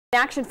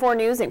Action 4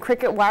 News and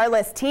Cricket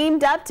Wireless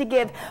teamed up to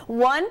give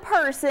one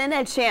person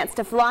a chance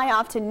to fly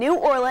off to New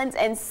Orleans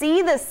and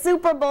see the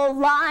Super Bowl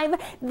live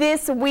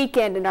this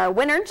weekend. And our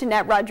winner,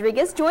 Jeanette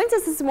Rodriguez, joins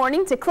us this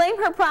morning to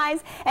claim her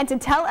prize and to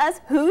tell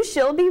us who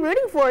she'll be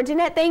rooting for.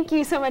 Jeanette, thank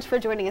you so much for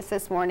joining us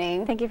this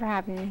morning. Thank you for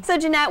having me. So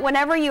Jeanette,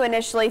 whenever you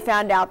initially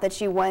found out that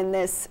you won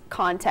this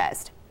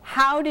contest,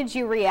 how did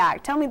you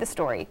react? Tell me the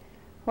story.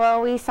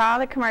 Well, we saw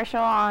the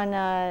commercial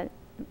on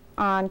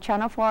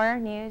Channel 4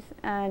 News,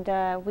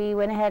 and we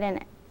went ahead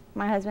and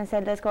my husband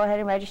said, let's go ahead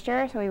and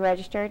register. So we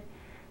registered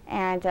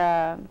and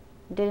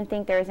didn't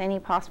think there was any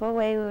possible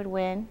way we would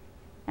win.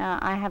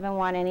 I haven't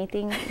won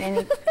anything,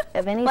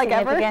 of any like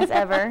significance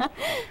ever.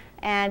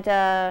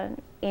 And,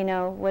 you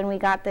know, when we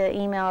got the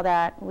email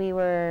that we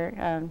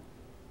were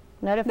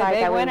notified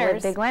that we were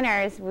big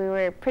winners, we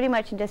were pretty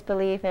much in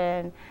disbelief,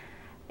 and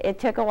it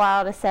took a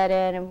while to set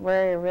in, and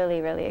we're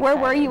really, really excited. Where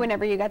were you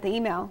whenever you got the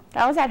email?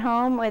 I was at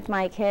home with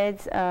my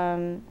kids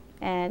and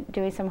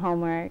doing some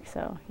homework,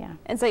 so yeah.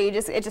 And so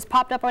it just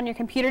popped up on your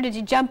computer. Did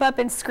you jump up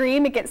and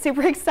scream and get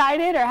super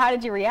excited, or how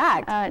did you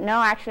react?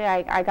 No, actually,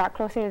 I got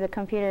closer to the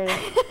computer.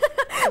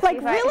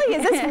 Like, really?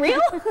 Is this real?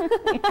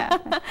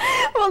 Yeah.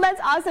 Well, that's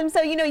awesome.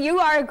 So, you know, you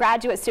are a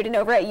graduate student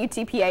over at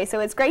UTPA,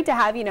 so it's great to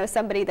have, you know,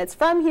 somebody that's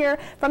from here,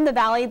 from the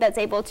Valley, that's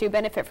able to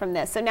benefit from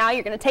this. So now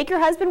you're going to take your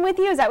husband with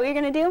you? Is that what you're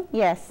going to do?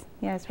 Yes.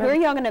 Yes. Who are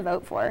y'all going to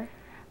vote for?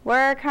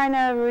 We're kind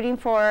of rooting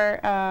for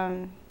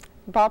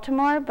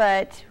Baltimore,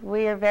 but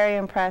we are very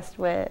impressed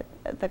with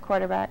the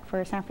quarterback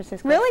for San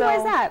Francisco. Really? So why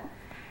is that?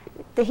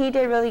 He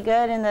did really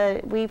good,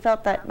 and we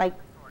felt that, like,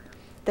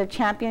 the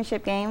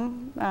championship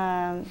game,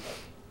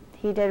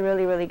 he did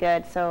really, really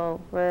good.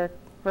 So we're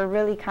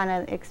really kind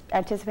of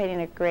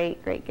anticipating a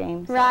great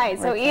game. So right.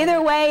 So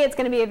either way, it's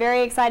going to be a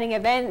very exciting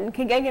event.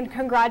 And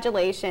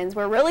congratulations.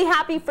 We're really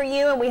happy for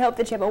you, and we hope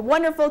that you have a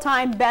wonderful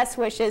time. Best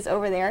wishes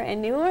over there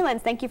in New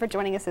Orleans. Thank you for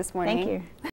joining us this morning. Thank you.